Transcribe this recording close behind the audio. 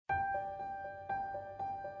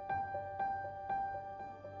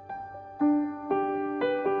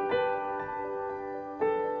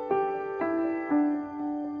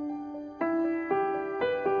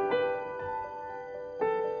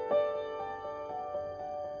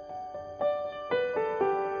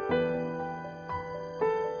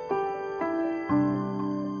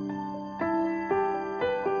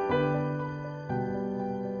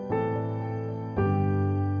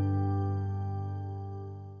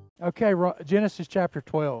Okay, Genesis chapter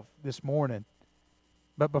 12 this morning.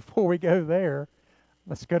 But before we go there,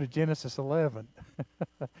 let's go to Genesis 11.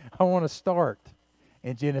 I want to start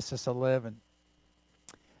in Genesis 11.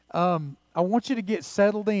 I want you to get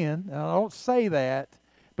settled in. And I don't say that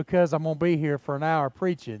because I'm going to be here for an hour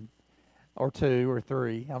preaching or two or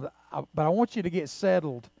three. But I want you to get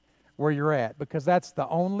settled where you're at, because that's the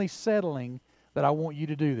only settling that I want you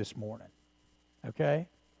to do this morning. Okay?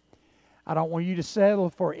 I don't want you to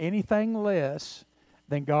settle for anything less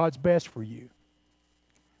than God's best for you.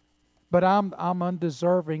 But I'm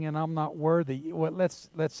undeserving and I'm not worthy. Well,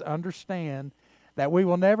 let's understand that we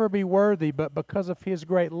will never be worthy, but because of His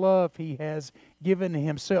great love, He has given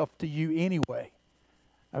Himself to you anyway.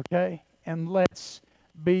 Okay? And let's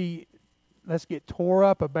get tore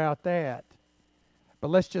up about that.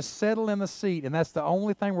 But let's just settle in the seat, and that's the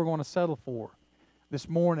only thing we're going to settle for this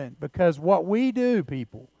morning. Because what we do,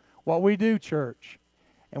 people, what we do, church,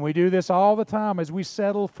 and we do this all the time, is we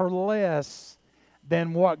settle for less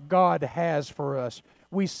than what God has for us.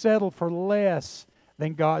 We settle for less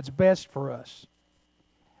than God's best for us.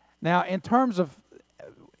 Now, in terms of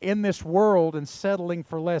in this world and settling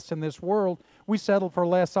for less in this world, we settle for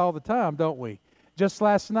less all the time, don't we? Just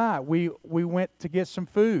last night, we went to get some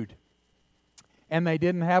food, and they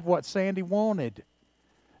didn't have what Sandy wanted.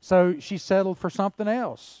 So she settled for something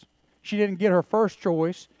else. She didn't get her first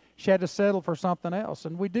choice. She had to settle for something else.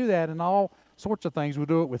 And we do that in all sorts of things. We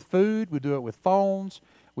do it with food. We do it with phones.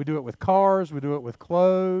 We do it with cars. We do it with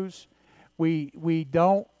clothes. We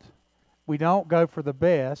don't go for the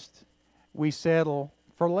best. We settle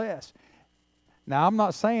for less. Now, I'm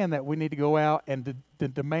not saying that we need to go out and to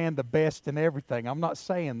demand the best in everything. I'm not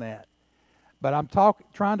saying that. But I'm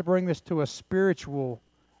trying to bring this to a spiritual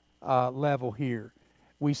level here.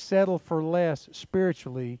 We settle for less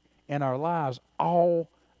spiritually in our lives all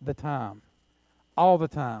the time. All the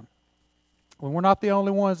time. Well, we're not the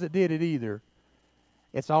only ones that did it either.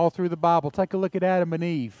 It's all through the Bible. Take a look at Adam and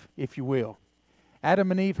Eve, if you will. Adam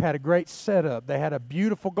and Eve had a great setup. They had a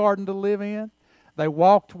beautiful garden to live in. They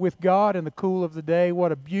walked with God in the cool of the day.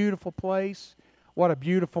 What a beautiful place. What a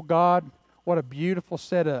beautiful God. What a beautiful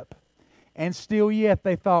setup. And still yet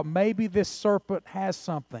they thought, maybe this serpent has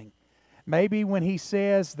something. Maybe when he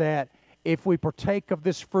says that if we partake of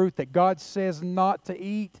this fruit that God says not to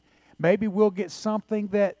eat, maybe we'll get something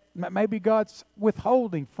that maybe God's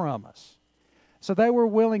withholding from us. So they were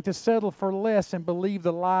willing to settle for less and believe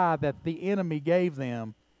the lie that the enemy gave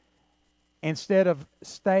them instead of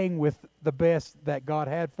staying with the best that God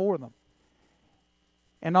had for them.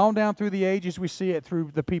 And on down through the ages, we see it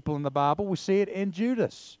through the people in the Bible. We see it in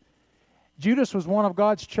Judas. Judas was one of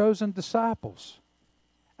God's chosen disciples.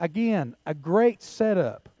 Again, a great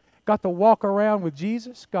setup. Got to walk around with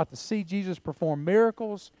Jesus, got to see Jesus perform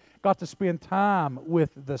miracles, got to spend time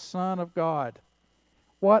with the Son of God.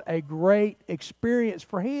 What a great experience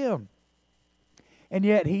for him. And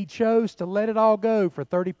yet he chose to let it all go for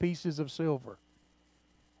 30 pieces of silver.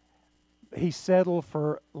 He settled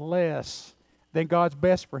for less than God's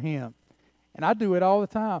best for him. And I do it all the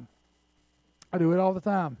time. I do it all the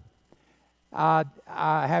time. I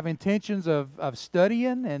have intentions of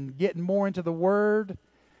studying and getting more into the Word,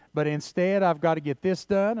 but instead I've got to get this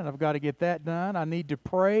done and I've got to get that done. I need to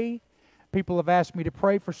pray. People have asked me to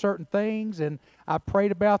pray for certain things, and I've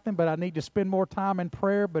prayed about them, but I need to spend more time in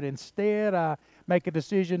prayer. But instead I make a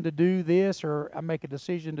decision to do this, or I make a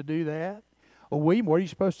decision to do that. Well, William, what are you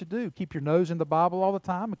supposed to do? Keep your nose in the Bible all the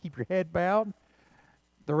time and keep your head bowed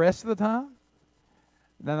the rest of the time?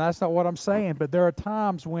 Now, that's not what I'm saying, but there are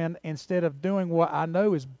times when instead of doing what I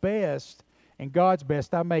know is best and God's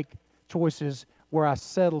best, I make choices where I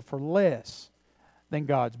settle for less than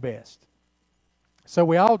God's best. So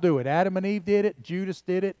we all do it. Adam and Eve did it. Judas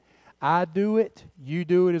did it. I do it. You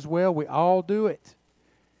do it as well. We all do it.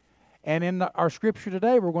 And in our scripture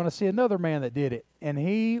today, we're going to see another man that did it. And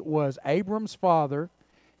he was Abram's father.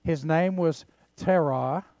 His name was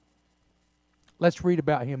Terah. Let's read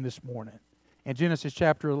about him this morning. In Genesis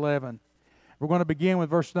chapter 11. We're going to begin with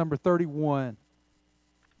verse number 31.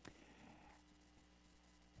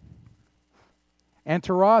 And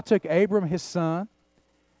Terah took Abram his son,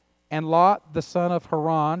 and Lot the son of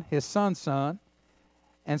Haran, his son's son,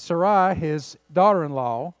 and Sarai his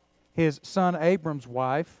daughter-in-law, his son Abram's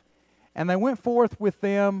wife, and they went forth with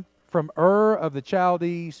them from Ur of the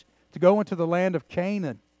Chaldees to go into the land of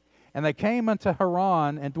Canaan. And they came unto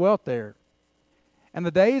Haran and dwelt there. And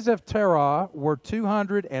the days of Terah were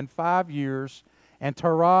 205 years, and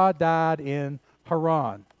Terah died in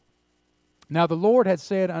Haran. Now the Lord had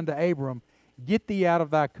said unto Abram, Get thee out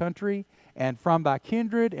of thy country, and from thy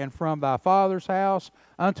kindred, and from thy father's house,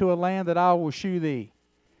 unto a land that I will shew thee.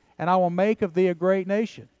 and I will make of thee a great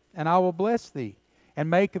nation, and I will bless thee, and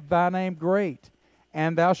make thy name great,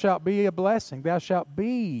 and thou shalt be a blessing. Thou shalt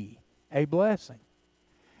be a blessing.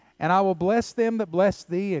 And I will bless them that bless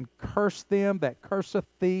thee, and curse them that curseth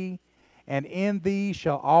thee, and in thee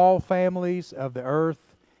shall all families of the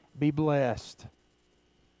earth be blessed.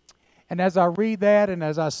 And as I read that, and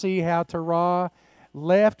as I see how Terah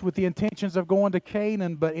left with the intentions of going to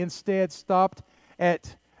Canaan, but instead stopped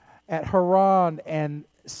at Haran and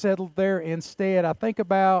settled there instead, I think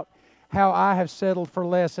about how I have settled for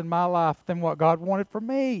less in my life than what God wanted for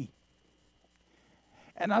me.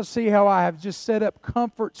 And I see how I have just set up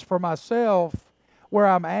comforts for myself where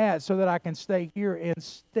I'm at so that I can stay here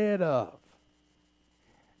instead of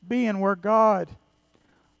being where God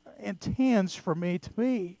intends for me to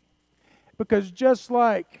be. Because just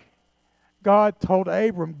like God told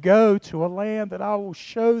Abram, go to a land that I will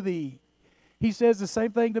show thee, He says the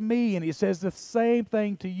same thing to me, and He says the same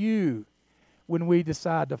thing to you when we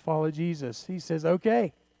decide to follow Jesus. He says,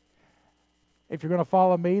 okay, if you're going to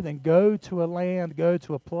follow me, then go to a land, go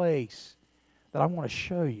to a place that I want to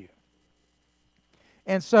show you.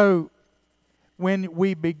 And so when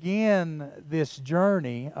we begin this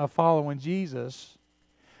journey of following Jesus,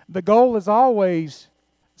 the goal is always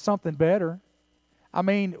something better. I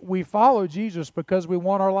mean, we follow Jesus because we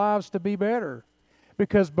want our lives to be better.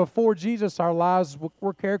 Because before Jesus, our lives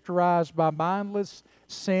were characterized by mindless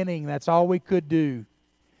sinning. That's all we could do.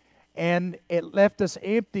 And it left us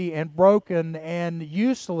empty and broken and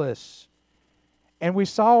useless. And we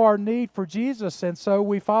saw our need for Jesus, and so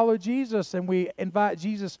we follow Jesus, and we invite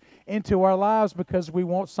Jesus into our lives because we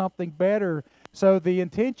want something better. So the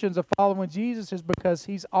intentions of following Jesus is because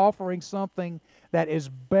He's offering something that is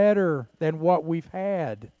better than what we've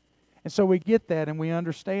had. And so we get that and we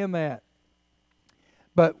understand that.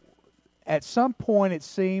 But at some point it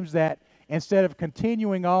seems that instead of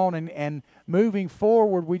continuing on and moving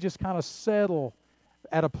forward, we just kind of settle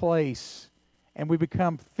at a place and we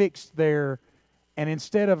become fixed there. And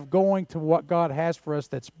instead of going to what God has for us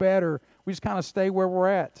that's better, we just kind of stay where we're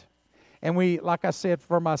at. And we, like I said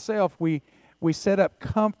for myself, we set up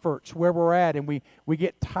comforts where we're at, and we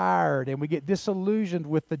get tired and we get disillusioned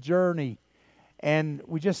with the journey. And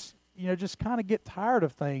we just kind of get tired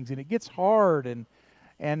of things, and it gets hard, and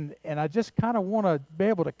I just kind of want to be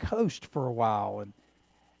able to coast for a while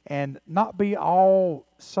and not be all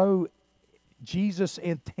so Jesus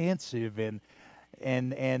intensive and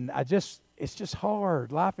it's just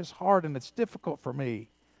hard. Life is hard and it's difficult for me.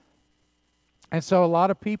 And so a lot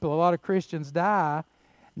of Christians die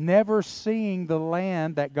never seeing the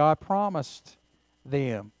land that God promised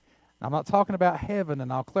them. I'm not talking about heaven,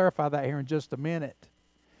 and I'll clarify that here in just a minute.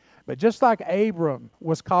 But just like Abram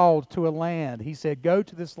was called to a land, he said, go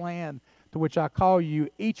to this land to which I call you.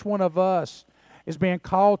 Each one of us is being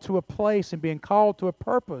called to a place and being called to a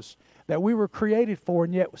purpose that we were created for,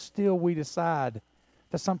 and yet still we decide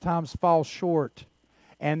to sometimes fall short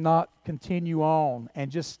and not continue on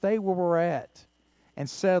and just stay where we're at and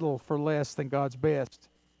settle for less than God's best.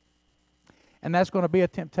 And that's going to be a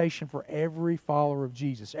temptation for every follower of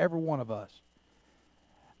Jesus, every one of us.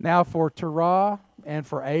 Now for Terah and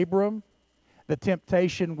for Abram, the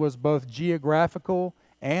temptation was both geographical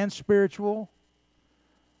and spiritual.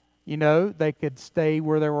 You know, they could stay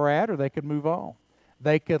where they were at, or they could move on.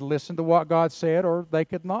 They could listen to what God said, or they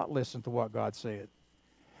could not listen to what God said.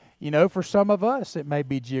 You know, for some of us, it may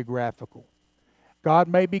be geographical. God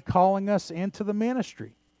may be calling us into the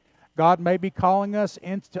ministry. God may be calling us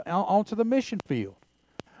onto the mission field.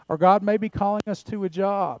 Or God may be calling us to a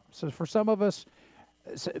job. So for some of us,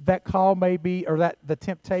 that call may be, or that the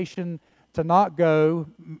temptation to not go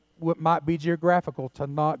might be geographical, to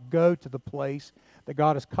not go to the place that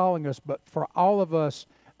God is calling us. But for all of us,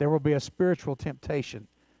 there will be a spiritual temptation.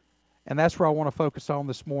 And that's where I want to focus on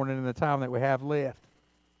this morning in the time that we have left.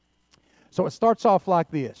 So it starts off like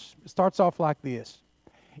this.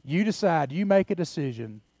 You decide, you make a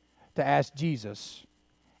decision to ask Jesus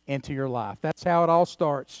into your life. That's how it all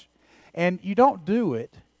starts. And you don't do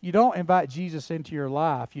it. You don't invite Jesus into your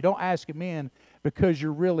life. You don't ask Him in because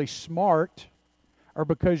you're really smart or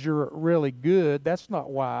because you're really good. That's not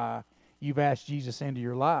why you've asked Jesus into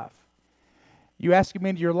your life. You ask Him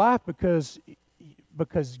into your life because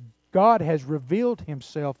God has revealed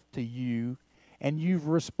Himself to you, and you've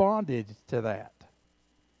responded to that.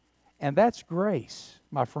 And that's grace,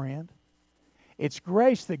 my friend. It's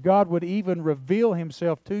grace that God would even reveal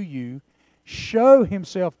Himself to you, show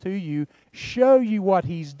Himself to you, show you what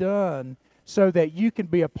He's done so that you can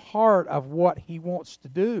be a part of what He wants to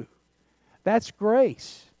do. That's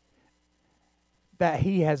grace, that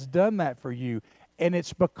He has done that for you. And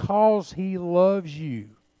it's because He loves you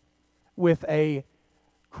with a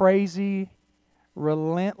crazy,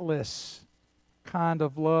 relentless kind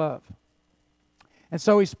of love. And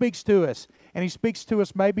so He speaks to us. And He speaks to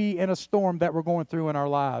us maybe in a storm that we're going through in our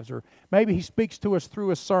lives. Or maybe He speaks to us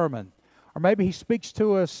through a sermon. Or maybe He speaks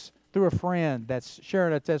to us through a friend that's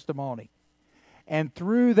sharing a testimony. And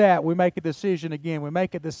through that, we make a decision again. We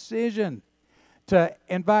make a decision to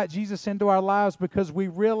invite Jesus into our lives because we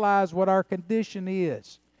realize what our condition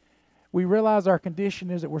is. We realize our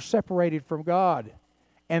condition is that we're separated from God.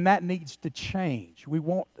 And that needs to change. We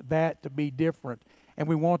want that to be different. And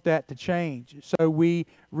we want that to change. So we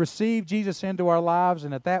receive Jesus into our lives,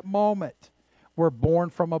 and at that moment, we're born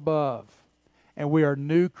from above. And we are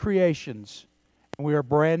new creations. And we are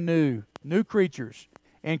brand new creatures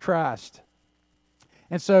in Christ.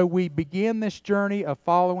 And so we begin this journey of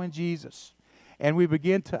following Jesus. And we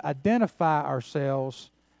begin to identify ourselves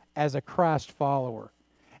as a Christ follower.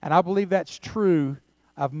 And I believe that's true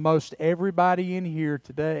of most everybody in here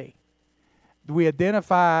today. We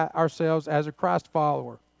identify ourselves as a Christ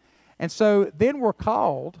follower. And so then we're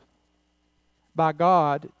called by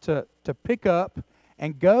God to pick up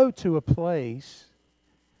and go to a place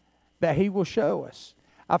that He will show us.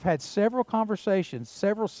 I've had several conversations,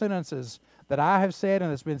 several sentences that I have said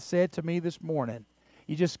and it's been said to me this morning.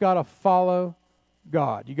 You just got to follow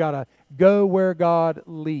God. You got to go where God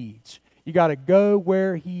leads. You got to go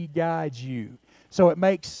where He guides you. So it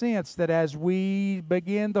makes sense that as we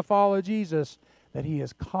begin to follow Jesus, that He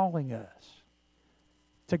is calling us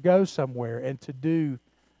to go somewhere and to do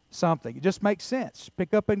something. It just makes sense.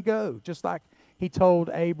 Pick up and go, just like He told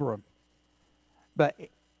Abram. But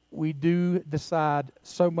we do decide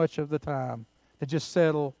so much of the time to just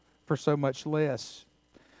settle for so much less.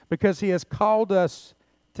 Because He has called us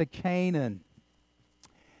to Canaan.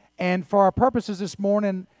 And for our purposes this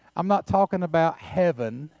morning, I'm not talking about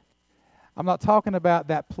heaven. I'm not talking about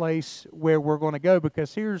that place where we're going to go,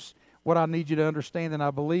 because here's what I need you to understand, and I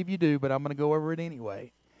believe you do, but I'm going to go over it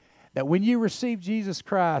anyway. That when you receive Jesus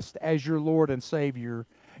Christ as your Lord and Savior,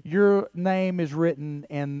 your name is written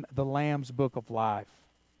in the Lamb's Book of Life.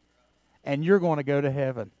 And you're going to go to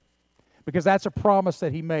heaven. Because that's a promise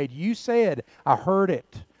that He made. You said, I heard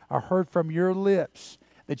it. I heard from your lips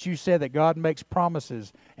that you said that God makes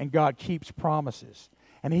promises and God keeps promises.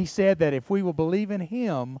 And He said that if we will believe in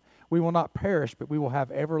Him, we will not perish, but we will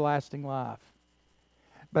have everlasting life.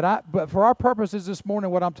 But for our purposes this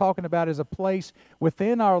morning, what I'm talking about is a place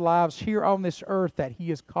within our lives here on this earth that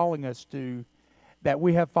He is calling us to, that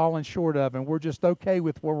we have fallen short of, and we're just okay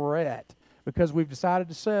with where we're at because we've decided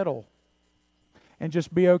to settle and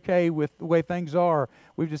just be okay with the way things are.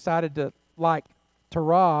 We've decided to, like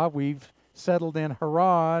Terah, we've settled in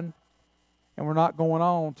Haran, and we're not going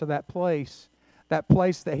on to that place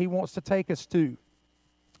that He wants to take us to,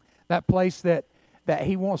 that place that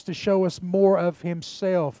He wants to show us more of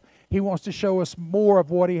Himself. He wants to show us more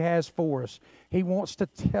of what He has for us. He wants to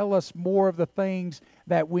tell us more of the things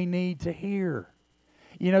that we need to hear.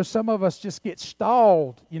 You know, some of us just get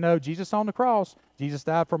stalled. You know, Jesus on the cross. Jesus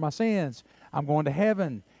died for my sins. I'm going to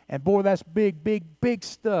heaven. And boy, that's big, big, big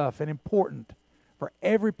stuff and important for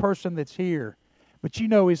every person that's here. But you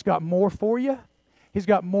know He's got more for you. He's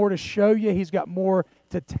got more to show you. He's got more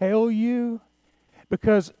to tell you.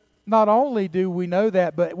 Because not only do we know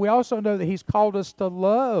that, but we also know that He's called us to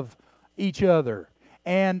love each other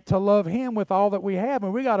and to love Him with all that we have.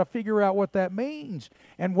 And we got to figure out what that means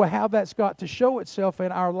and how that's got to show itself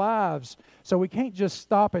in our lives. So we can't just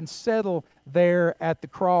stop and settle there at the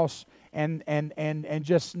cross and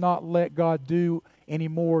just not let God do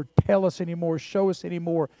anymore, tell us anymore, show us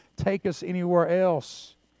anymore, take us anywhere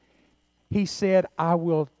else. He said, I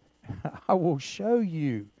will show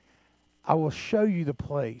you. I will show you the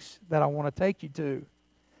place that I want to take you to.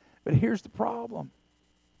 But here's the problem.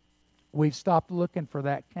 We've stopped looking for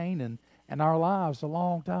that Canaan in our lives a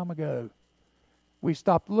long time ago. We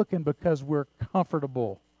stopped looking because we're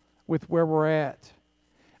comfortable with where we're at.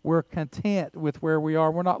 We're content with where we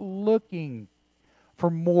are. We're not looking for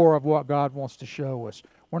more of what God wants to show us.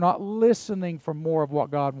 We're not listening for more of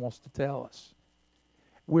what God wants to tell us.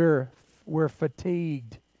 We're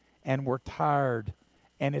fatigued and we're tired.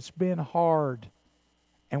 And it's been hard.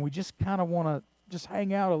 And we just kind of want to just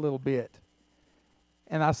hang out a little bit.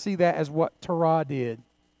 And I see that as what Terah did.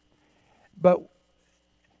 But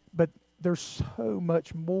there's so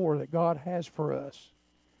much more that God has for us.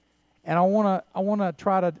 And I want to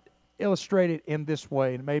try to illustrate it in this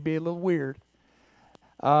way. It may be a little weird.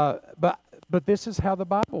 But this is how the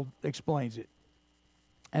Bible explains it.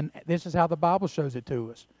 And this is how the Bible shows it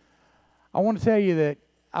to us. I want to tell you that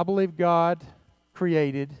I believe God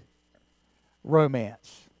created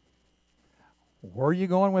romance. Where are you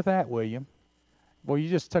going with that, William? Well, you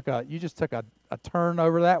just took a turn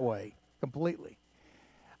over that way completely.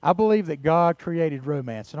 I believe that God created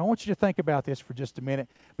romance. And I want you to think about this for just a minute,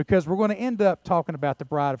 because we're going to end up talking about the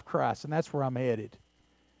bride of Christ, and that's where I'm headed.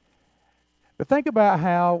 But think about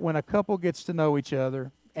how when a couple gets to know each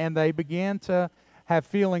other and they begin to have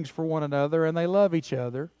feelings for one another and they love each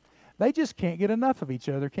other, they just can't get enough of each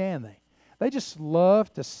other, can they? They just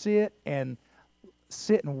love to sit and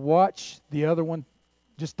watch the other one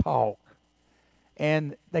just talk.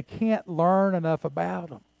 And they can't learn enough about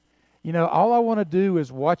them. You know, all I want to do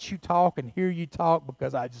is watch you talk and hear you talk,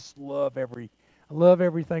 because I just love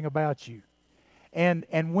everything about you.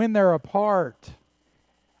 And when they're apart,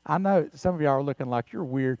 I know some of y'all are looking like you're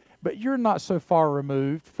weird, but you're not so far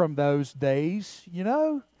removed from those days, you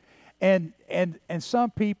know? And some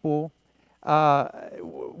people,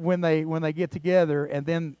 when they get together and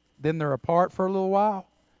then they're apart for a little while,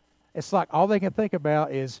 it's like all they can think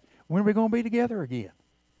about is, when are we going to be together again?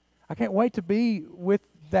 I can't wait to be with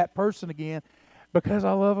that person again, because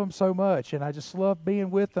I love them so much, and I just love being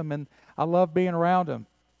with them, and I love being around them.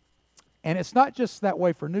 And it's not just that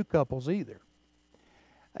way for new couples either.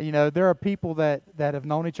 You know, there are people that have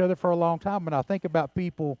known each other for a long time, and I think about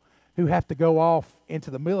people who have to go off into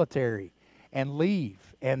the military and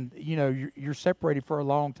leave, and, you know, you're separated for a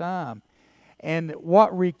long time. And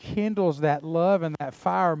what rekindles that love and that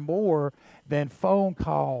fire more than phone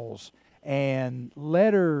calls and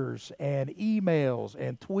letters and emails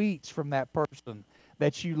and tweets from that person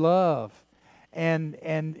that you love? And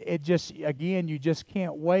it just, again, you just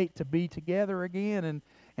can't wait to be together again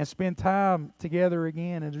and spend time together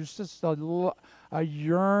again. And there's just a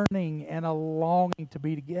yearning and a longing to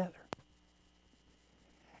be together.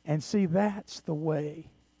 And see, that's the way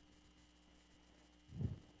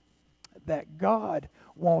that God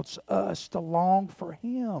wants us to long for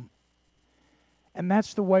Him. And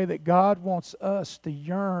that's the way that God wants us to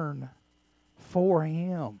yearn for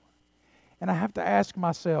Him. And I have to ask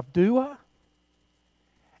myself, do I?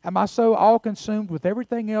 Am I so all-consumed with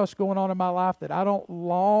everything else going on in my life that I don't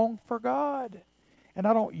long for God? And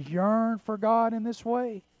I don't yearn for God in this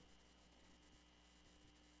way?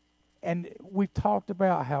 And we've talked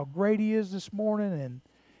about how great He is this morning, and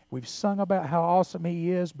we've sung about how awesome He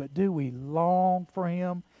is, but do we long for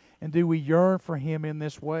Him? And do we yearn for Him in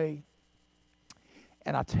this way?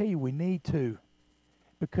 And I tell you, we need to,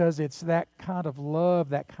 because it's that kind of love,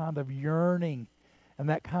 that kind of yearning, and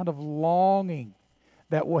that kind of longing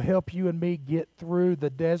that will help you and me get through the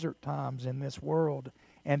desert times in this world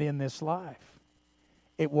and in this life.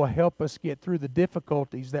 It will help us get through the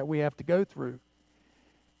difficulties that we have to go through.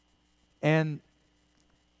 And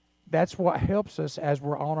that's what helps us as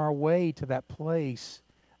we're on our way to that place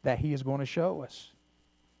that He is going to show us.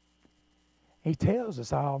 He tells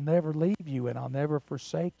us, I'll never leave you and I'll never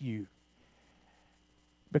forsake you.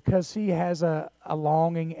 Because He has a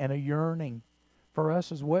longing and a yearning for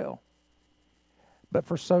us as well. But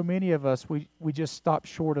for so many of us, we just stop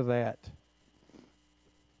short of that.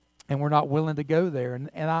 And we're not willing to go there. And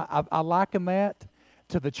I liken that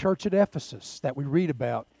to the church at Ephesus that we read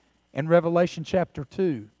about in Revelation chapter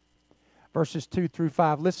 2, verses 2 through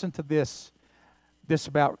 5. Listen to this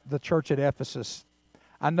about the church at Ephesus.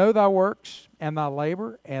 I know thy works, and thy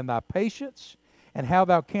labor, and thy patience, and how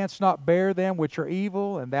thou canst not bear them which are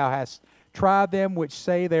evil, and thou hast tried them which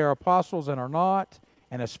say they are apostles and are not,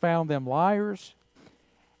 and hast found them liars,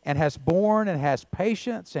 and hast borne and hast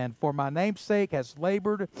patience, and for my name's sake hast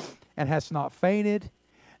labored, and hast not fainted.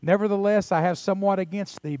 Nevertheless, I have somewhat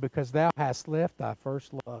against thee, because thou hast left thy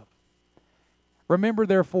first love. Remember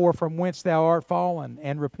therefore from whence thou art fallen,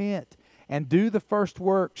 and repent, and do the first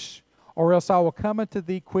works, or else I will come unto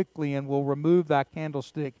thee quickly, and will remove thy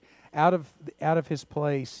candlestick out of his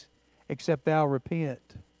place, except thou repent.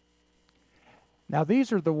 Now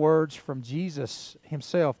these are the words from Jesus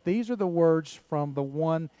Himself. These are the words from the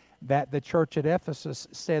one that the church at Ephesus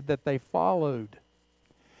said that they followed.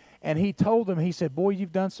 And He told them, He said, boy,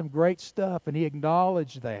 you've done some great stuff. And He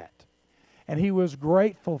acknowledged that. And He was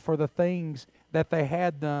grateful for the things that they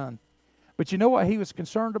had done. But you know what He was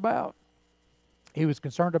concerned about? He was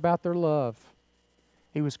concerned about their love.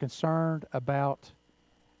 He was concerned about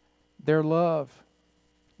their love.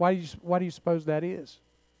 Why do you suppose that is?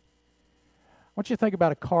 I want you to think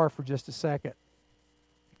about a car for just a second.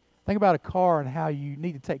 Think about a car and how you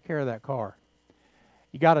need to take care of that car.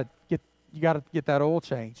 You got to get that oil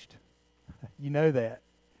changed. You know that.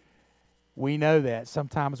 We know that.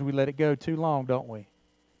 Sometimes we let it go too long, don't we?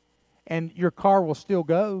 And your car will still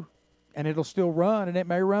go, and it'll still run, and it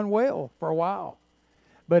may run well for a while.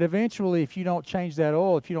 But eventually, if you don't change that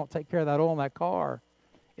oil, if you don't take care of that oil in that car,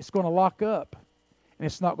 it's going to lock up. and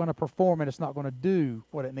it's not going to perform, and it's not going to do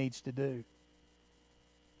what it needs to do.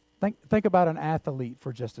 Think about an athlete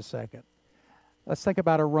for just a second. Let's think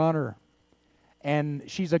about a runner, and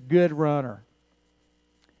she's a good runner.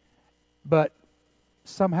 But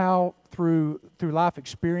somehow through life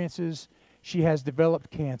experiences, she has developed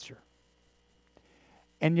cancer.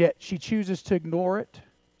 And yet she chooses to ignore it.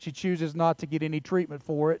 She chooses not to get any treatment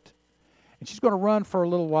for it. And she's going to run for a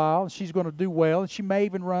little while, and she's going to do well, and she may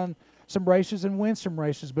even run some races and win some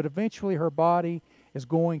races, but eventually her body is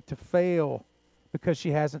going to fail because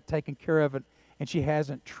she hasn't taken care of it and she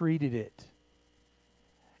hasn't treated it.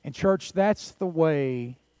 And church, that's the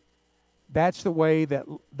way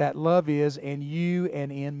that love is in you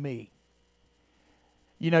and in me.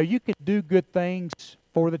 You know, you can do good things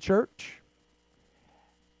for the church.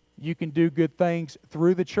 You can do good things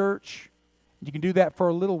through the church. You can do that for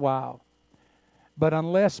a little while. But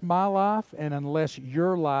unless my life and unless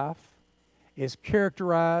your life is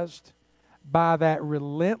characterized by that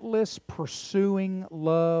relentless pursuing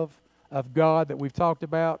love of God that we've talked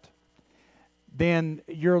about, then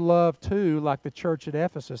your love too, like the church at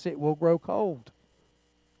Ephesus, it will grow cold.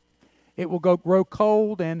 It will grow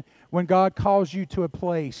cold, and when God calls you to a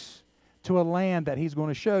place, to a land that He's going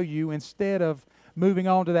to show you, instead of moving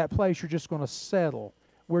on to that place, you're just going to settle.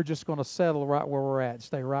 We're just going to settle right where we're at,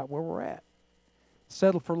 stay right where we're at.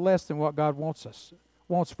 Settle for less than what God wants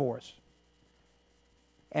for us.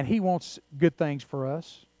 And He wants good things for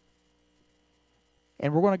us.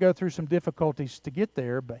 And we're going to go through some difficulties to get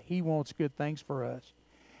there, but He wants good things for us.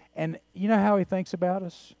 And you know how He thinks about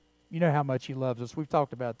us? You know how much He loves us. We've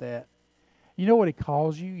talked about that. You know what He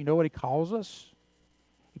calls you? You know what He calls us?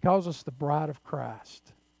 He calls us the bride of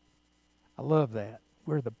Christ. I love that.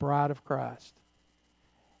 We're the bride of Christ.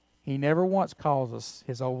 He never once calls us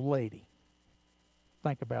His old lady.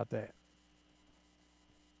 Think about that.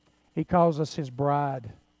 He calls us His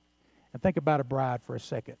bride. And think about a bride for a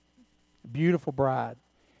second. Beautiful bride.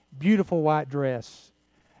 Beautiful white dress.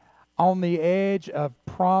 On the edge of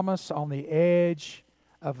promise, on the edge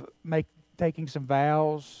of taking some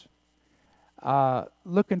vows.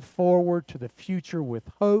 Looking forward to the future with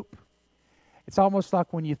hope. It's almost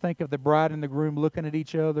like when you think of the bride and the groom looking at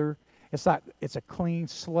each other. It's like it's a clean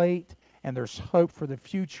slate, and there's hope for the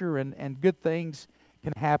future, and good things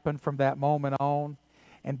can happen from that moment on.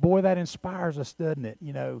 And boy, that inspires us, doesn't it?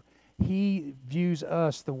 You know, He views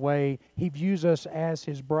us the way He views us as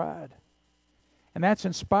His bride. And that's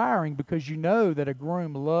inspiring because you know that a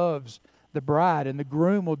groom loves the bride, and the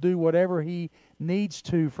groom will do whatever he needs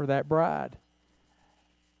to for that bride.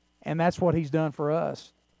 And that's what He's done for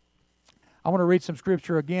us. I want to read some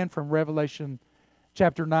scripture again from Revelation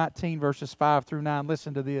chapter 19, verses 5 through 9.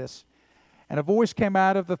 Listen to this. And a voice came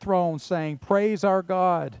out of the throne saying, Praise our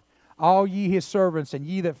God, all ye His servants, and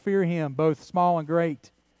ye that fear Him, both small and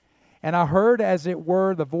great. And I heard as it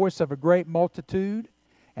were the voice of a great multitude,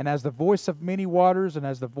 and as the voice of many waters, and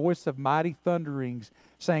as the voice of mighty thunderings,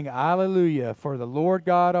 saying, Alleluia, for the Lord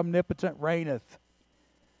God omnipotent reigneth.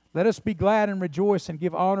 Let us be glad and rejoice and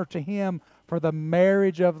give honor to Him, for the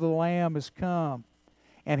marriage of the Lamb is come,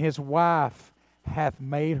 and His wife hath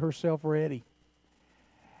made herself ready.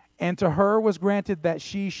 And to her was granted that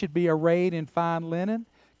she should be arrayed in fine linen,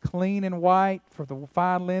 clean and white, for the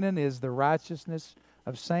fine linen is the righteousness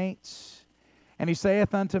of saints. And He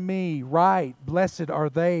saith unto me, Right, blessed are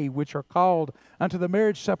they which are called unto the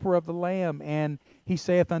marriage supper of the Lamb. And He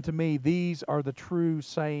saith unto me, These are the true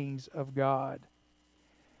sayings of God.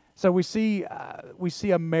 So we see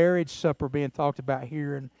a marriage supper being talked about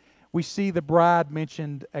here, and we see the bride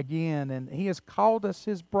mentioned again, and He has called us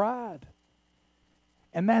His bride.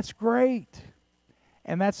 And that's great.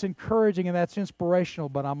 And that's encouraging and that's inspirational.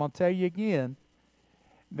 But I'm going to tell you again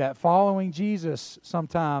that following Jesus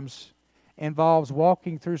sometimes involves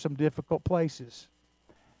walking through some difficult places.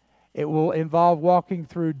 It will involve walking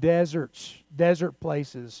through deserts, desert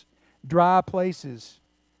places, dry places,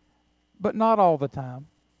 but not all the time.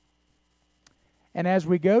 And as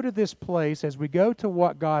we go to this place, as we go to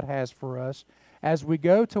what God has for us, as we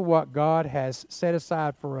go to what God has set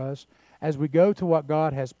aside for us, as we go to what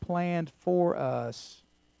God has planned for us,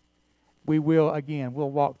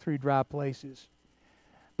 we'll walk through dry places.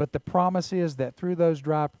 But the promise is that through those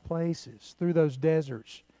dry places, through those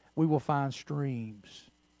deserts, we will find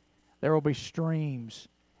streams. There will be streams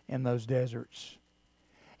in those deserts.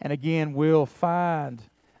 And again, we'll find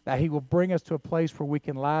that He will bring us to a place where we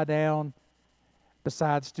can lie down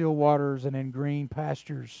beside still waters and in green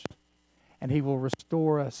pastures. And He will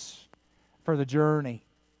restore us for the journey.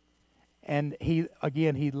 And He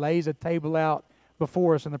lays a table out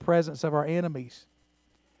before us in the presence of our enemies.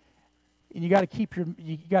 And you got to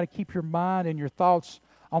keep your mind and your thoughts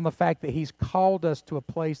on the fact that He's called us to a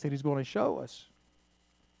place that He's going to show us.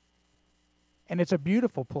 And it's a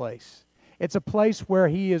beautiful place. It's a place where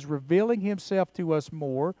He is revealing Himself to us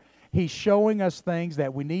more. He's showing us things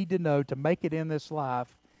that we need to know to make it in this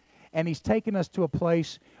life. And He's taken us to a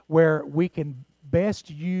place where we can best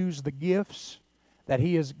use the gifts that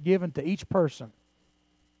He has given to each person.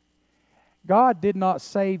 God did not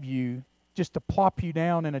save you just to plop you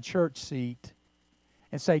down in a church seat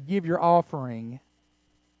and say, give your offering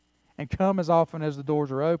and come as often as the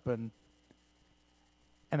doors are open,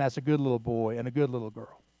 and that's a good little boy and a good little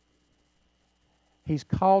girl. He's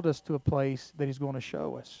called us to a place that He's going to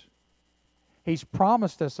show us. He's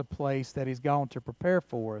promised us a place that He's going to prepare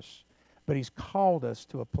for us, but He's called us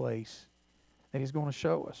to a place that He's going to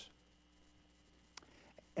show us.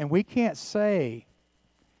 And we can't say,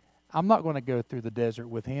 I'm not going to go through the desert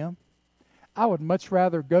with Him. I would much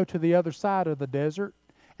rather go to the other side of the desert,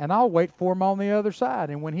 and I'll wait for Him on the other side.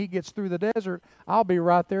 And when He gets through the desert, I'll be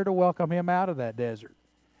right there to welcome Him out of that desert.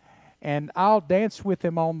 And I'll dance with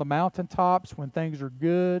Him on the mountaintops when things are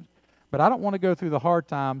good, but I don't want to go through the hard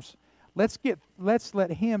times. Let's let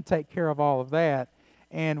Him take care of all of that.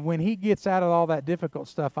 And when He gets out of all that difficult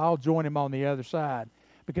stuff, I'll join Him on the other side.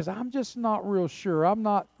 Because I'm just not real sure. I'm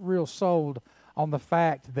not real sold on the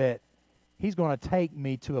fact that He's going to take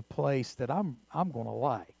me to a place that I'm going to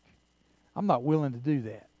like. I'm not willing to do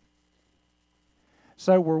that.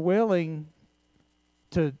 So we're willing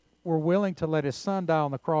to let His Son die on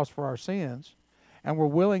the cross for our sins, and we're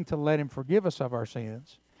willing to let Him forgive us of our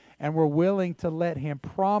sins, and we're willing to let Him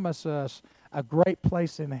promise us a great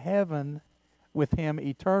place in heaven with Him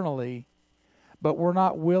eternally, but we're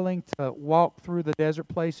not willing to walk through the desert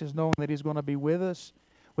places knowing that He's going to be with us,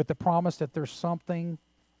 with the promise that there's something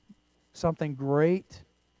great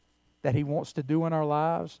that He wants to do in our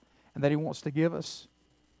lives and that He wants to give us.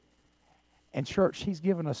 And church, He's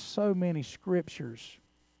given us so many scriptures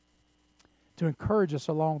to encourage us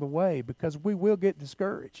along the way, because we will get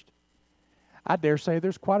discouraged. I dare say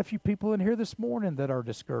there's quite a few people in here this morning that are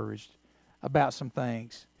discouraged about some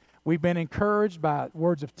things. We've been encouraged by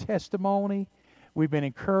words of testimony. We've been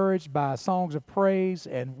encouraged by songs of praise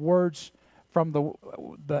and words from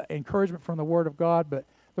the encouragement from the Word of God, but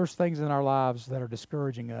there's things in our lives that are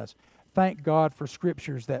discouraging us. Thank God for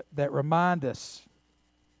scriptures that remind us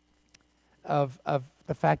of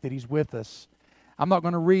the fact that He's with us. I'm not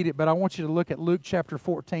going to read it, but I want you to look at Luke chapter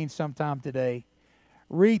 14 sometime today.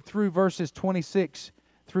 Read through verses 26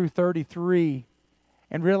 through 33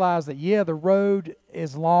 and realize that, the road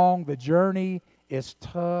is long, the journey is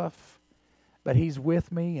tough, but He's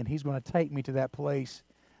with me and He's going to take me to that place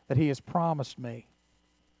that He has promised me.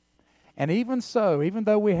 And even so, even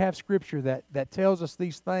though we have Scripture that tells us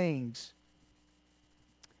these things,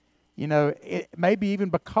 it maybe even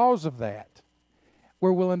because of that,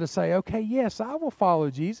 we're willing to say, okay, yes, I will follow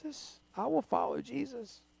Jesus. I will follow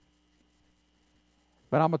Jesus.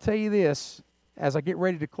 But I'm going to tell you this, as I get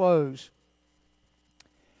ready to close,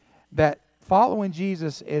 that following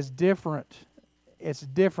Jesus is different. It's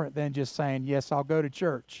different than just saying, yes, I'll go to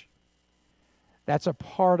church. That's a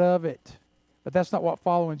part of it. But that's not what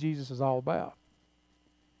following Jesus is all about.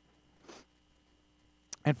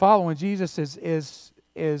 And following Jesus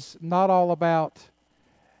is not all about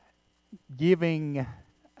giving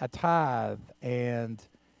a tithe and,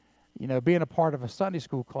 being a part of a Sunday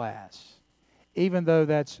school class, even though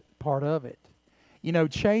that's part of it.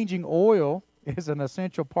 Changing oil is an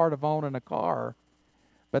essential part of owning a car,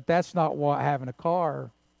 but that's not what having a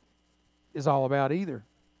car is all about either.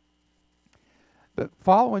 But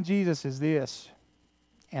following Jesus is this,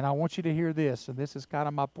 and I want you to hear this, and this is kind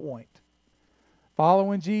of my point.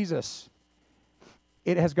 Following Jesus,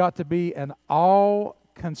 it has got to be an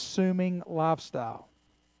all-consuming lifestyle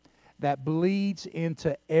that bleeds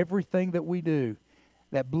into everything that we do,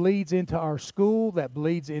 that bleeds into our school, that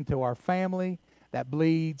bleeds into our family, that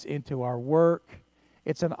bleeds into our work.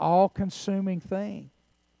 It's an all-consuming thing.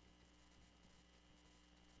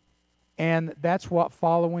 And that's what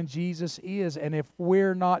following Jesus is. And if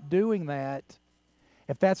we're not doing that,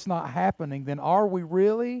 if that's not happening, then are we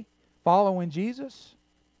really following Jesus?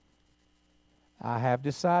 I have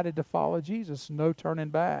decided to follow Jesus, no turning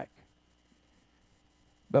back.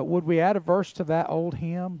 But would we add a verse to that old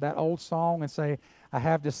hymn, that old song, and say, I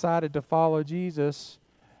have decided to follow Jesus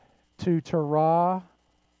to Haran,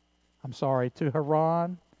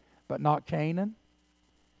 but not Canaan?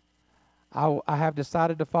 I have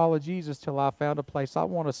decided to follow Jesus till I found a place I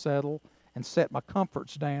want to settle and set my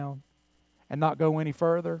comforts down and not go any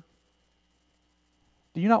further.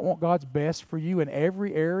 Do you not want God's best for you in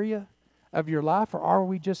every area of your life, or are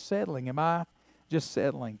we just settling? Am I just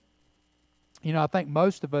settling? You know, I think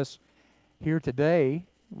most of us here today,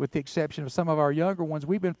 with the exception of some of our younger ones,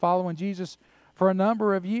 we've been following Jesus for a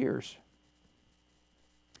number of years.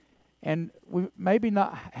 And we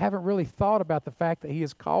haven't really thought about the fact that He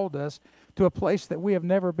has called us to a place that we have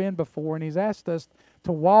never been before, and He's asked us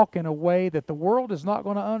to walk in a way that the world is not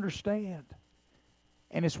going to understand.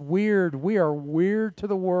 And it's weird. We are weird to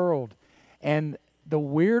the world. And the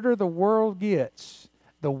weirder the world gets,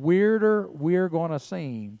 the weirder we're going to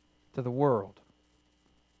seem to the world.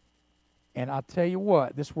 And I tell you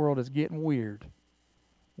what, this world is getting weird.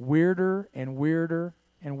 Weirder and weirder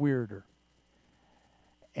and weirder.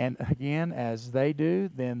 And again, as they do,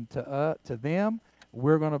 then to them,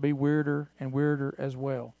 we're going to be weirder and weirder as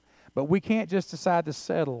well. But we can't just decide to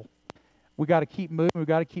settle. We got to keep moving. We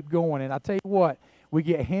got to keep going. And I tell you what, we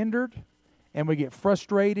get hindered and we get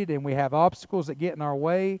frustrated and we have obstacles that get in our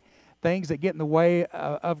way, things that get in the way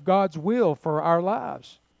of God's will for our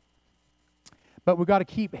lives. But we've got to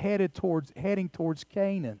keep heading towards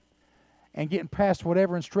Canaan and getting past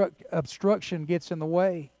whatever obstruction gets in the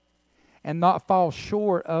way and not fall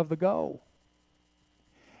short of the goal.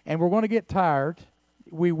 And we're going to get tired.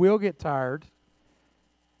 We will get tired.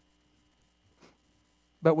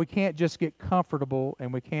 But we can't just get comfortable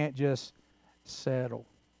and we can't just settle.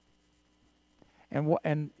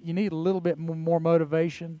 And you need a little bit more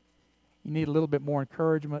motivation. You need a little bit more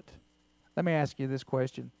encouragement. Let me ask you this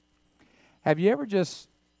question. Have you ever just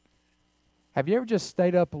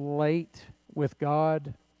stayed up late with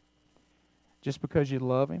God just because you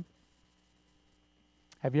love Him?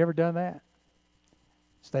 Have you ever done that?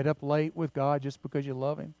 Stayed up late with God just because you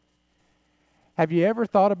love Him? Have you ever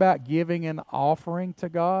thought about giving an offering to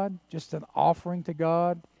God, just an offering to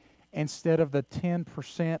God, instead of the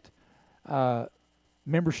 10%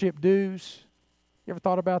 membership dues? You ever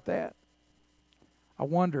thought about that? I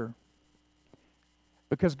wonder.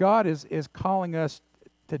 Because God is calling us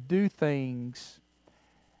to do things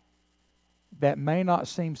that may not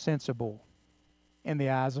seem sensible in the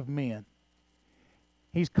eyes of men.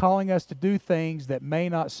 He's calling us to do things that may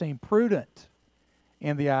not seem prudent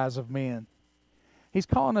in the eyes of men. He's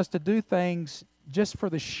calling us to do things just for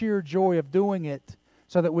the sheer joy of doing it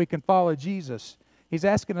so that we can follow Jesus. He's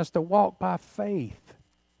asking us to walk by faith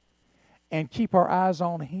and keep our eyes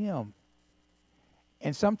on Him.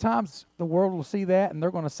 And sometimes the world will see that and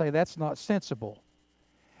they're going to say that's not sensible.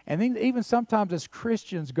 And then even sometimes as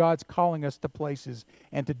Christians, God's calling us to places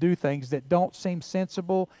and to do things that don't seem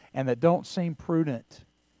sensible and that don't seem prudent.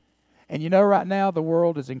 And you know, right now the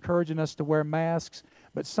world is encouraging us to wear masks,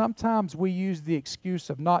 but sometimes we use the excuse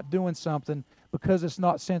of not doing something because it's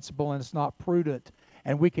not sensible and it's not prudent.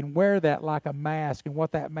 And we can wear that like a mask, and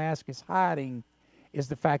what that mask is hiding is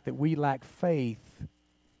the fact that we lack faith.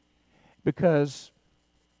 Because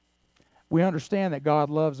we understand that God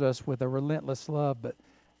loves us with a relentless love, but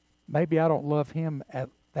maybe I don't love Him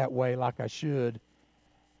that way like I should.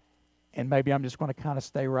 And maybe I'm just going to kind of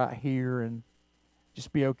stay right here and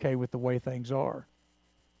just be okay with the way things are.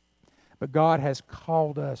 But God has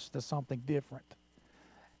called us to something different.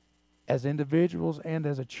 As individuals and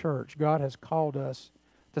as a church, God has called us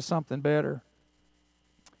to something better.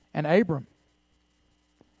 And Abram,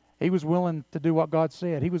 he was willing to do what God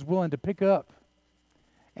said. He was willing to pick up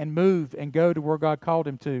and move and go to where God called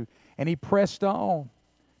him to. And he pressed on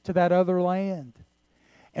to that other land.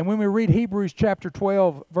 And when we read Hebrews chapter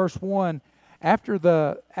 12, verse 1, after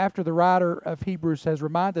the writer of Hebrews has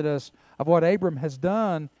reminded us of what Abram has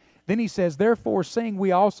done, then he says, "Therefore, seeing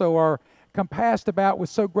we also are compassed about with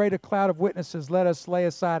so great a cloud of witnesses, let us lay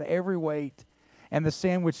aside every weight and the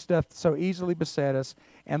sin which doth so easily beset us,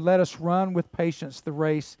 and let us run with patience the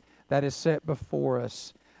race that is set before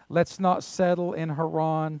us. Let's not settle in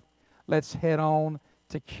Haran. Let's head on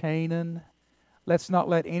to Canaan. Let's not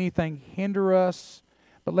let anything hinder us,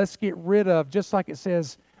 but let's get rid of, just like it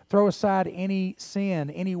says, throw aside any sin,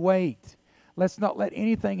 any weight. Let's not let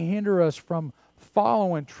anything hinder us from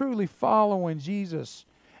truly following Jesus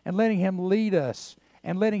and letting Him lead us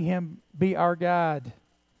and letting Him be our guide.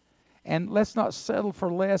 And let's not settle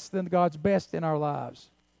for less than God's best in our lives."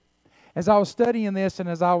 As I was studying this and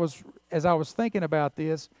as I was thinking about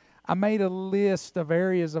this, I made a list of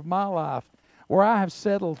areas of my life where I have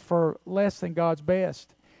settled for less than God's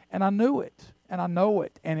best. And I knew it, and I know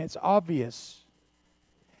it, and it's obvious.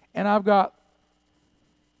 And I've got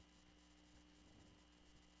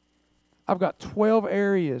 12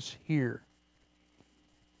 areas here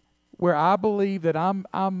where I believe that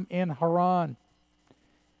I'm in Haran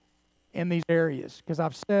in these areas because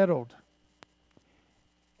I've settled.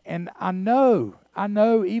 And I know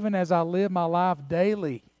even as I live my life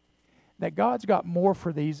daily that God's got more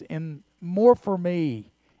for more for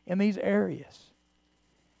me in these areas.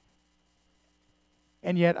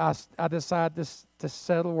 And yet I decide to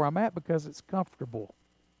settle where I'm at because it's comfortable.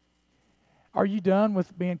 Are you done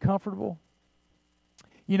with being comfortable?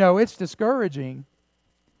 You know, it's discouraging.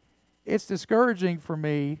 It's discouraging for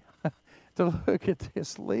me to look at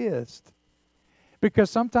this list.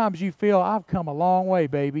 Because sometimes you feel, I've come a long way,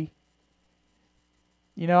 baby.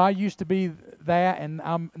 You know, I used to be that, and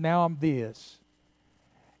now I'm this.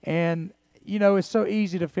 And, you know, it's so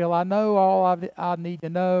easy to feel, I know all I need to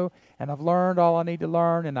know, and I've learned all I need to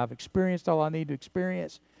learn, and I've experienced all I need to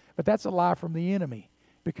experience. But that's a lie from the enemy,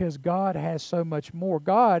 because God has so much more.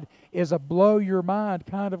 God is a blow-your-mind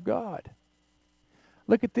kind of God.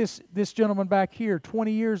 Look at this gentleman back here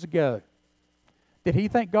 20 years ago. Did he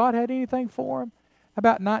think God had anything for him? How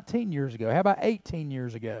about 19 years ago? How about 18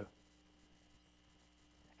 years ago?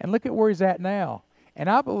 And look at where he's at now. And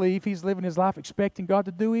I believe he's living his life expecting God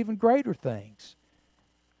to do even greater things.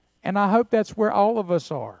 And I hope that's where all of us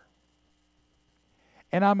are.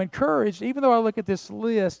 And I'm encouraged, even though I look at this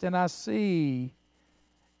list and I see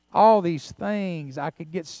all these things, I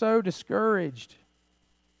could get so discouraged.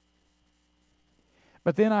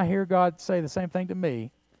 But then I hear God say the same thing to me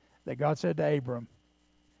that God said to Abram.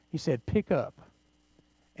 He said, pick up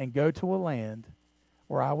and go to a land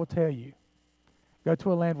where I will tell you. Go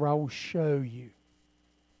to a land where I will show you.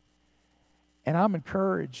 And I'm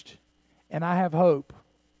encouraged, and I have hope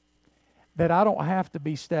that I don't have to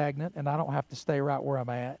be stagnant, and I don't have to stay right where I'm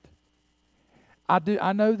at.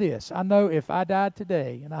 I know this. I know if I died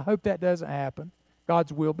today, and I hope that doesn't happen,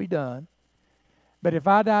 God's will be done. But if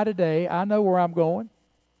I die today, I know where I'm going,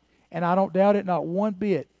 and I don't doubt it not one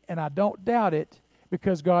bit. And I don't doubt it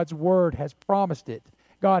because God's Word has promised it.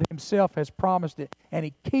 God Himself has promised it, and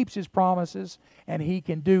He keeps His promises, and He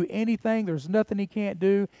can do anything. There's nothing He can't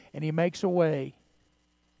do, and He makes a way.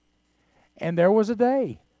 And there was a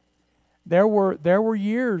day, there were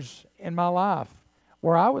years in my life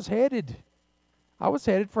where I was headed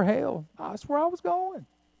for hell. That's where I was going.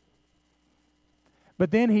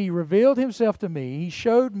 But then He revealed Himself to me. He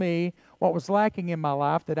showed me what was lacking in my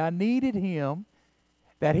life, that I needed Him,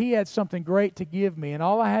 that He had something great to give me, and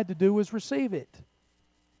all I had to do was receive it.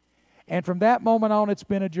 And from that moment on, it's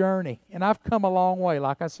been a journey. And I've come a long way,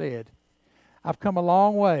 like I said. I've come a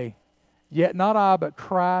long way. Yet not I, but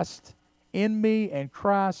Christ in me and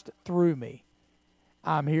Christ through me.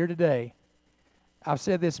 I'm here today. I've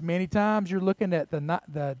said this many times. You're looking at the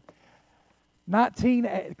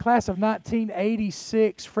class of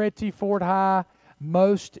 1986 Fred T. Ford High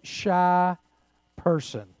most shy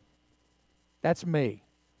person. That's me.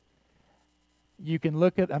 You can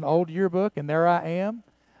look at an old yearbook, and there I am.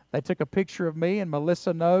 They took a picture of me and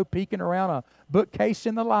Melissa No peeking around a bookcase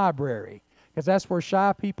in the library, because that's where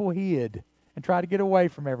shy people hid and tried to get away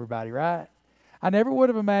from everybody, right? I never would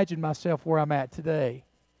have imagined myself where I'm at today.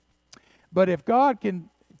 But if God can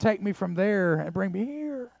take me from there and bring me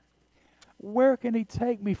here, where can He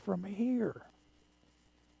take me from here?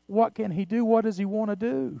 What can He do? What does He want to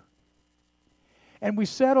do? And we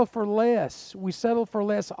settle for less. We settle for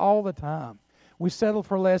less all the time. We settle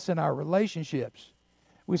for less in our relationships.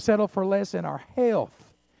 We settle for less in our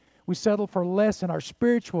health. We settle for less in our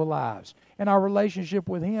spiritual lives. In our relationship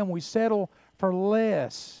with Him, we settle for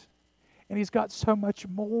less. And He's got so much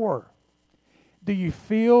more. Do you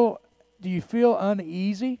feel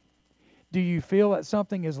uneasy? Do you feel that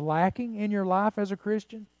something is lacking in your life as a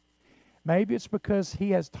Christian? Maybe it's because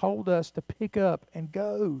He has told us to pick up and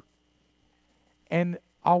go. And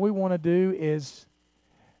all we want to do is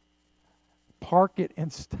park it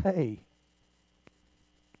and stay.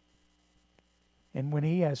 And when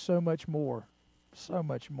He has so much more, so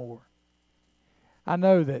much more. I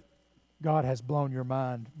know that God has blown your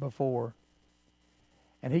mind before,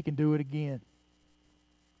 and He can do it again.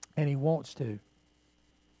 And He wants to.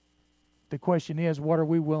 The question is, what are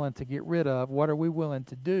we willing to get rid of? What are we willing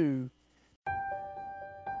to do